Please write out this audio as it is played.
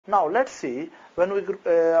Now let's see, when we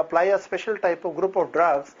apply a special type of group of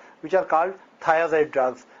drugs which are called thiazide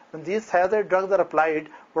drugs. When these thiazide drugs are applied,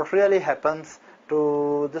 what really happens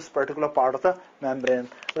to this particular part of the membrane?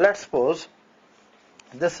 Let's suppose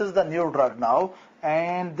this is the new drug now,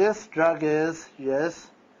 and this drug is, yes,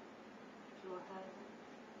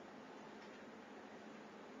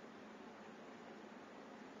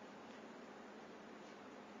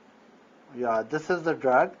 yeah, this is the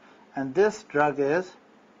drug, and this drug is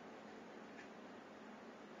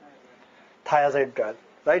thiazide drug,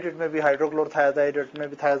 right? It may be hydrochlorothiazide, it may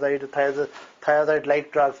be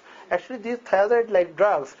thiazide-like drugs. Actually, these thiazide-like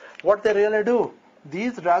drugs, what they really do,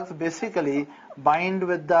 these drugs basically bind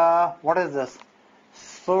with the, what is this?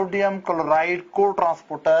 Sodium chloride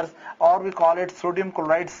co-transporters, or we call it sodium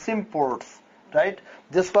chloride symports, right?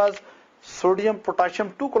 This was sodium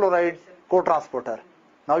potassium 2 chloride co-transporter.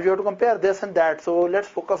 Now you have to compare this and that. So let's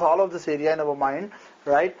focus all of this area in our mind,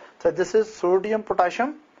 right? So this is sodium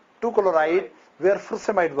potassium 2 chloride where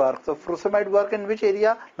furosemide works. So furosemide work in which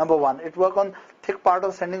area? Number one, it work on thick part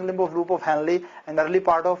of ascending limb of loop of Henle and early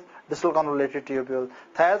part of distal convoluted tubule.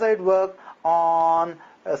 Thiazide work on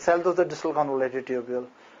cells of the distal convoluted tubule.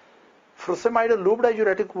 Furosemide, a loop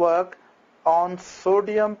diuretic, work on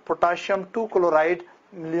sodium potassium 2 chloride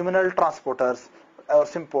luminal transporters or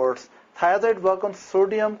symports. Thiazide work on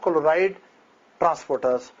sodium chloride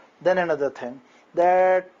transporters. Then another thing,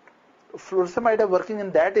 that furosemide are working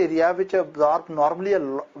in that area which absorb normally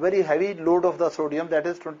a very heavy load of the sodium, that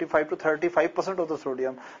is 25 to 35% of the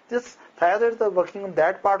sodium. This thiazides are working in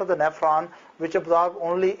that part of the nephron which absorb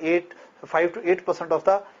only 5 to 8% of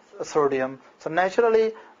the sodium. So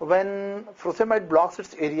naturally, when furosemide blocks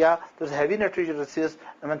its area, there is heavy natriuresis,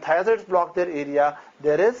 and when thiazides block their area,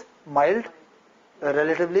 there is mild,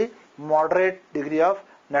 relatively moderate degree of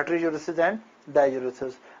natriuresis and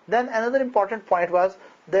diuresis. Then another important point was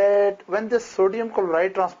that when this sodium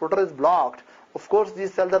chloride transporter is blocked, of course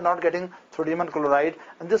these cells are not getting sodium and chloride,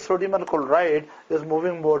 and this sodium and chloride is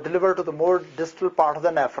moving more, delivered to the more distal part of the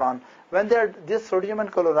nephron. When this sodium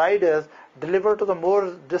and chloride is delivered to the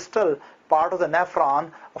more distal part of the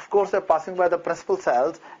nephron, of course they're passing by the principal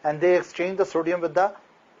cells and they exchange the sodium with the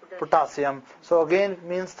potassium. So again it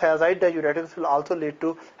means thiazide diuretics will also lead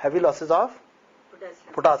to heavy losses of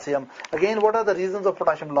potassium. Again, what are the reasons of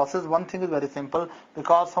potassium losses? One thing is very simple,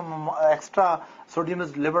 because some extra sodium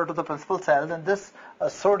is delivered to the principal cells, and this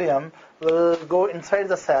sodium will go inside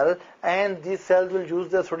the cell, and these cells will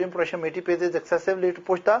use their sodium potassium ATPases excessively to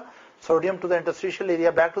push the sodium to the interstitial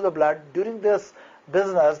area back to the blood. During this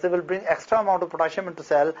business, they will bring extra amount of potassium into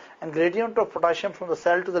cell, and gradient of potassium from the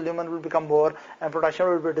cell to the lumen will become more, and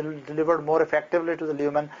potassium will be delivered more effectively to the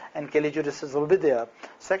lumen, and calciuresis will be there.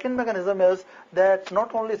 Second mechanism is that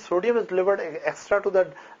not only sodium is delivered extra to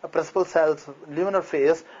the principal cells luminal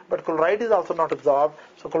phase, but chloride is also not absorbed.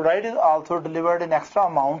 So chloride is also delivered in extra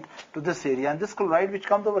amount to this area, and this chloride which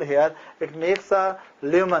comes over here, it makes the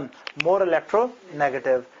lumen more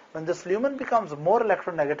electronegative. When this lumen becomes more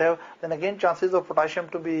electronegative, then again chances of potassium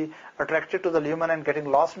to be attracted to the lumen and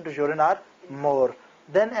getting lost into urine are more.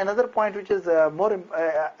 Then another point which is as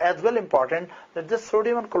well important, that this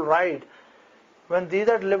sodium and chloride, when these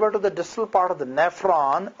are delivered to the distal part of the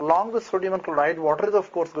nephron, along with sodium and chloride, water is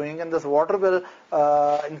of course going, and this water will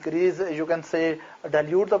increase, you can say,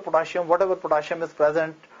 dilute the potassium, whatever potassium is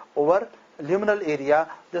present over luminal area.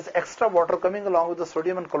 This extra water coming along with the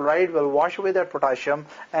sodium and chloride will wash away that potassium,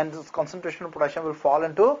 and this concentration of potassium will fall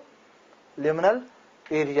into luminal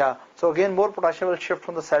area. So again, more potassium will shift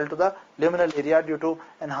from the cell to the luminal area due to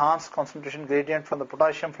enhanced concentration gradient from the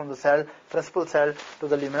potassium from the cell, principal cell, to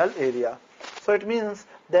the luminal area. So it means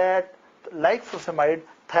that like furosemide,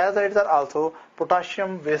 thiazides are also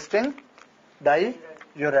potassium wasting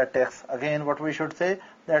diuretics. Again, what we should say,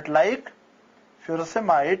 that like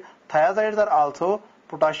furosemide, thiazides are also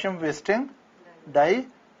potassium wasting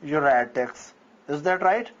diuretics. Is that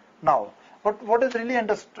right? Now, what is really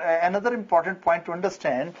another important point to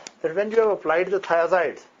understand, that when you have applied the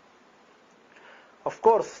thiazides, of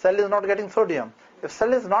course cell is not getting sodium. If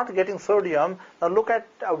cell is not getting sodium, now look at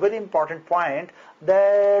a very important point,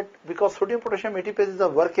 that because sodium potassium ATPases are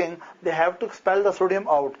working, they have to expel the sodium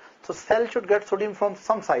out. So cell should get sodium from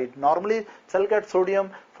some side. Normally cell gets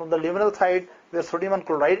sodium from the luminal side where sodium and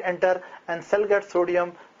chloride enter, and cell gets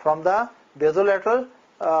sodium from the basolateral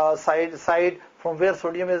side from where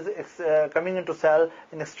sodium is coming into cell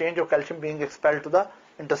in exchange of calcium being expelled to the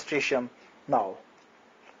interstitium. Now,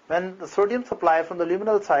 when the sodium supply from the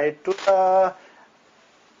luminal side to the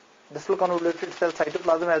distal convoluted cell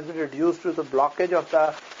cytoplasm has been reduced to the blockage of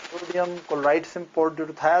the sodium chloride symport due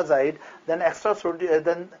to thiazide, then extra sodium,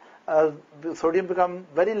 then sodium become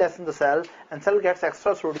very less in the cell, and cell gets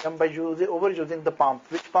extra sodium by overusing the pump.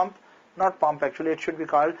 Which pump? Not pump, actually it should be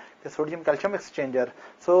called the sodium calcium exchanger.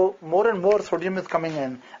 So more and more sodium is coming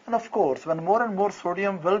in, and of course when more and more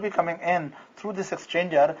sodium will be coming in through this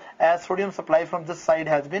exchanger, as sodium supply from this side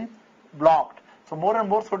has been blocked, so more and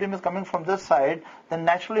more sodium is coming from this side, then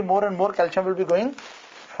naturally more and more calcium will be going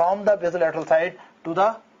from the basolateral side to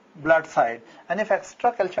the blood side. And if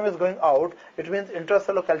extra calcium is going out, it means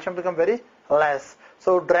intracellular calcium become very less.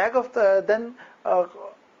 So drag of the then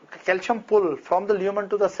calcium pull from the lumen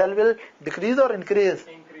to the cell will decrease or increase?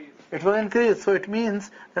 It will increase. So it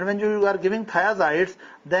means that when you are giving thiazides,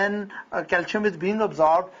 then calcium is being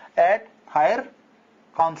absorbed at higher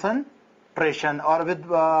concentration or with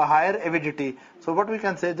higher avidity. So what we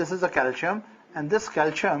can say, this is a calcium, and this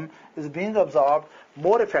calcium is being absorbed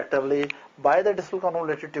more effectively by the distal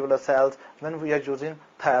convoluted tubular cells when we are using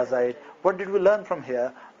thiazide. What did we learn from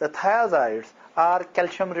here? The thiazides are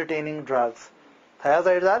calcium retaining drugs.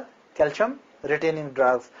 Thiazides are calcium retaining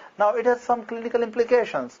drugs. Now it has some clinical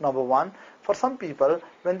implications. Number one, for some people,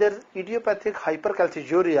 when there is idiopathic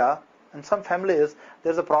hypercalciuria, in some families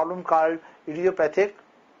there is a problem called idiopathic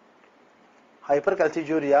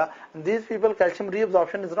hypercalciuria. In these people, calcium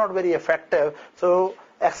reabsorption is not very effective, so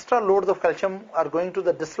extra loads of calcium are going to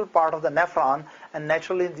the distal part of the nephron, and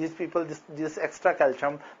naturally in these people this extra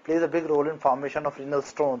calcium plays a big role in formation of renal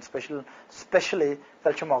stones, especially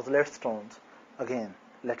calcium oxalate stones. Again,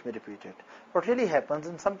 let me repeat it. What really happens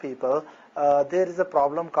in some people, there is a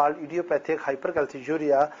problem called idiopathic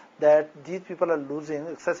hypercalciuria, that these people are losing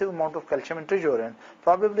excessive amount of calcium into urine.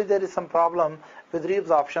 Probably there is some problem with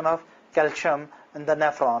reabsorption of calcium in the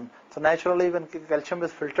nephron. So naturally when calcium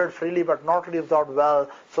is filtered freely but not reabsorbed well,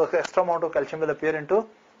 so extra amount of calcium will appear into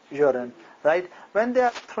urine, right? When they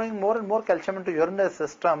are throwing more and more calcium into urinary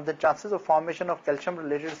system, the chances of formation of calcium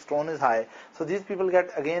related stone is high. So these people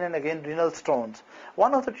get again and again renal stones.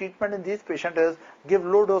 One of the treatment in these patients is give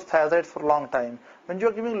low dose thiazides for a long time. When you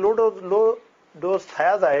are giving low dose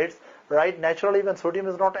thiazides, right, naturally when sodium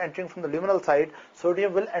is not entering from the luminal side,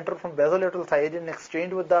 sodium will enter from basolateral side in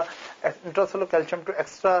exchange with the intracellular calcium to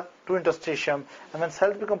interstitium, and when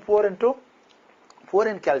cells become poor in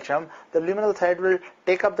calcium, the luminal side will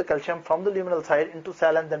take up the calcium from the luminal side into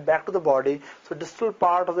cell and then back to the body. So distal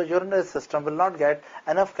part of the urinary system will not get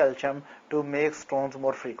enough calcium to make stones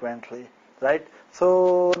more frequently, right?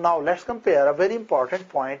 So now let's compare a very important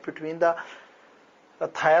point between the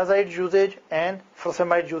thiazide usage and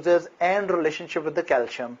furosemide usage and relationship with the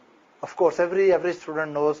calcium. Of course, every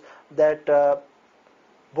student knows that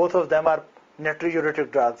both of them are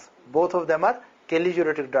natriuretic drugs. Both of them are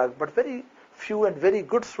cheliuretic drugs. But very few and very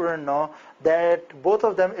good students know that both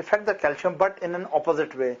of them affect the calcium, but in an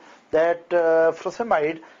opposite way. That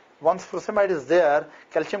furosemide, once furosemide is there,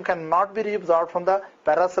 calcium cannot be reabsorbed from the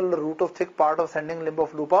paracellular root of thick part of ascending limb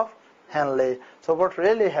of loop of Henle. So what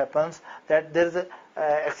really happens, that there is a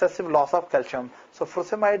excessive loss of calcium. So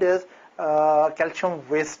furosemide is calcium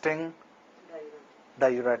wasting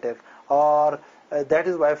diuretic, or that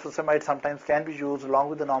is why furosemide sometimes can be used along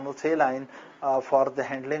with the normal saline for the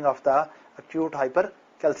handling of the acute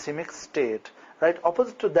hypercalcemic state, right?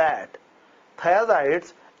 Opposite to that,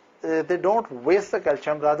 thiazides, they don't waste the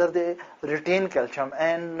calcium, rather they retain calcium.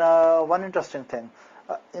 And one interesting thing,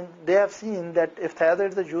 they have seen that if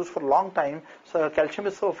thiazides are used for a long time, so calcium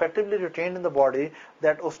is so effectively retained in the body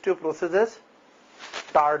that osteoporosis is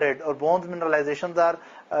retarded, or bones mineralizations are,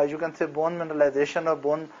 you can say bone mineralization or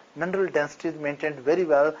bone mineral density is maintained very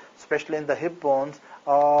well, especially in the hip bones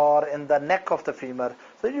or in the neck of the femur.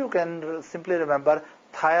 So you can simply remember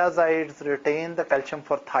thiazides retain the calcium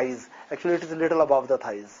for thighs. Actually it is a little above the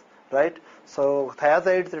thighs, right? So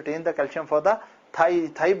thiazides retain the calcium for the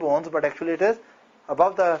thigh bones, but actually it is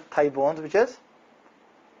above the thigh bones, which is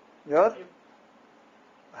your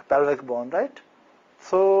pelvic bone, right?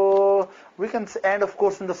 So we can say, and of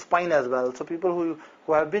course in the spine as well. So people who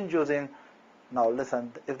have been using, now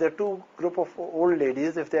listen, if there are two group of old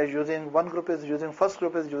ladies, if they are using, first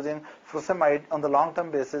group is using furosemide on the long term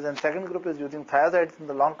basis, and second group is using thiazides on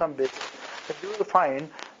the long term basis, then you will find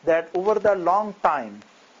that over the long time,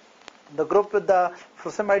 the group with the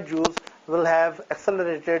furosemide use will have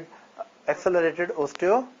accelerated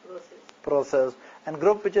osteoporosis, and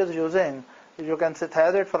group which is using, you can say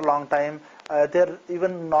thiazide for a long time, their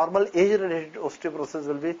even normal age-related osteoporosis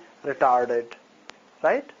will be retarded,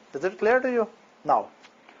 right? Is it clear to you? Now,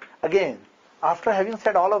 again, after having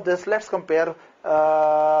said all of this, let's compare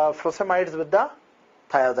furosemides with the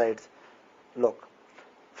thiazides. Look,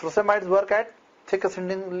 furosemides work at thick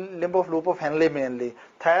ascending limb of loop of Henle mainly.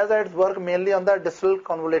 Thiazides work mainly on the distal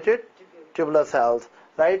convoluted tubular cells.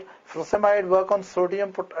 right? Furosemide work on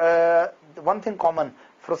sodium. One thing common: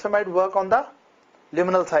 furosemide work on the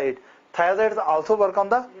luminal side. Thiazides also work on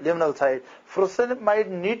the luminal side. Furosemide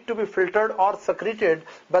need to be filtered or secreted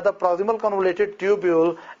by the proximal convoluted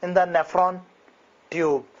tubule in the nephron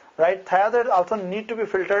tube, right? Thiazides also need to be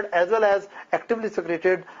filtered as well as actively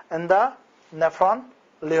secreted in the nephron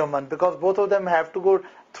lumen, because both of them have to go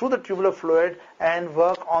through the tubular fluid and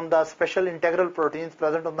work on the special integral proteins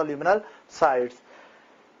present on the luminal sides.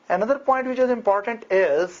 Another point which is important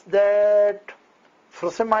is that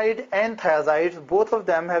furosemide and thiazides, both of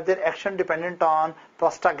them have their action dependent on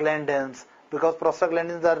prostaglandins, because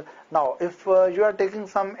prostaglandins are, now if you are taking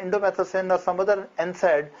some indomethacin or some other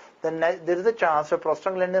NSAID, then there is a chance that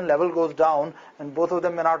prostaglandin level goes down and both of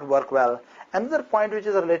them may not work well. Another point which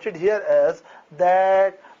is related here is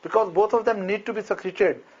that because both of them need to be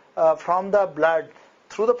secreted from the blood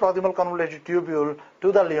through the proximal convoluted tubule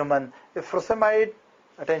to the lumen. If furosemide,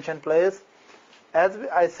 attention please, as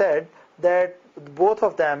I said that both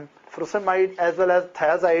of them, furosemide as well as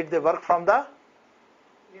thiazide, they work from the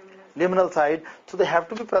luminal side, so they have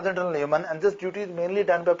to be present in the lumen, and this duty is mainly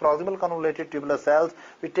done by proximal convoluted tubular cells.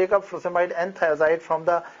 We take up furosemide and thiazide from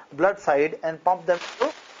the blood side and pump them to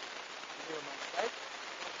lumen, right?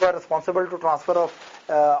 They are responsible to transfer of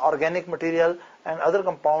organic material and other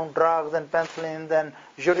compound drugs and penicillins and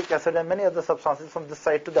uric acid and many other substances from this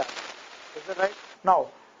side to that. Is that right? Now,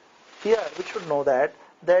 here we should know that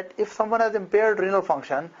if someone has impaired renal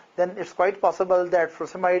function, then it's quite possible that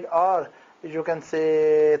furosemide or you can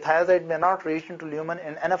say thiazide may not reach into lumen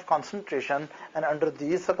in enough concentration, and under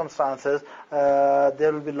these circumstances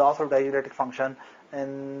there will be loss of diuretic function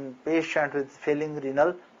in patient with failing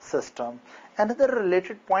renal system. Another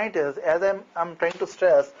related point is, as I'm trying to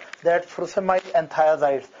stress, that furosemide and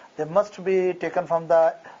thiazides, they must be taken from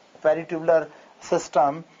the peritubular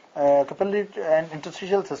system, capillary and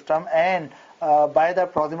interstitial system, and by the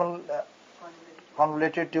proximal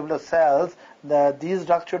convoluted tubular cells. These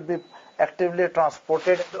drugs should be actively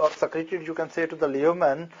transported or secreted, you can say, to the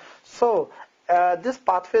lumen. So this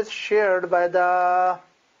pathway is shared by the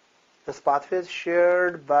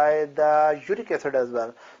uric acid as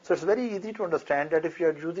well. So it's very easy to understand that if you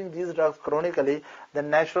are using these drugs chronically, then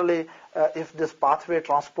naturally if this pathway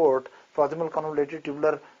transport, proximal convoluted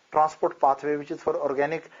tubular transport pathway, which is for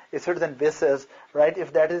organic acids and bases, right,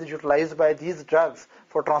 if that is utilized by these drugs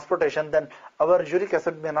for transportation, then our uric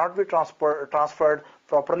acid may not be transferred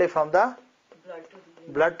properly from the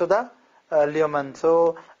blood to the lumen.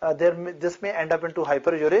 So this may end up into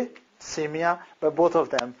hyperuricemia by both of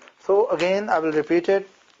them. So again, I will repeat it,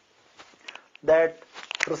 that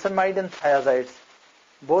furosemide and thiazides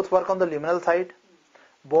both work on the luminal side.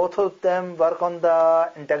 Both of them work on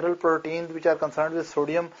the integral proteins which are concerned with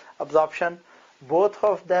sodium absorption. Both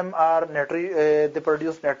of them are they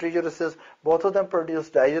produce natriuresis. Both of them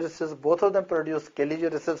produce diuresis. Both of them produce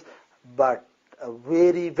cheliuresis. But a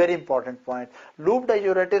very, very important point: loop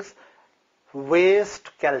diuretics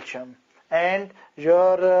waste calcium, and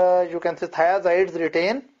you can say thiazides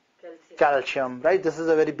retain calcium, right? This is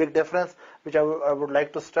a very big difference, which I would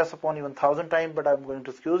like to stress upon even 1,000 times, but I'm going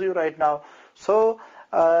to excuse you right now. So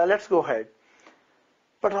let's go ahead.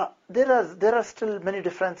 But there are still many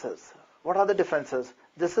differences. What are the differences?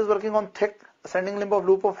 This is working on thick ascending limb of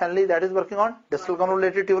loop of Henle, that is working on distal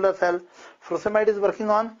convoluted tubular cell. Furosemide is working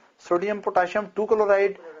on sodium potassium 2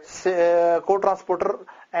 chloride co-transporter,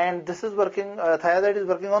 and this is working, thiazide is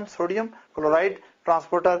working on sodium chloride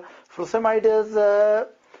transporter. Furosemide is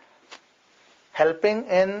helping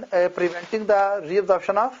in preventing the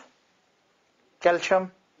reabsorption of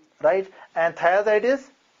calcium, right? And thiazide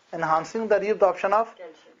is enhancing the reabsorption of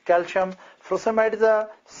calcium. Furosemide is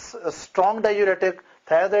a strong diuretic.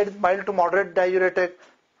 Thiazide is mild to moderate diuretic,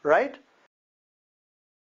 right?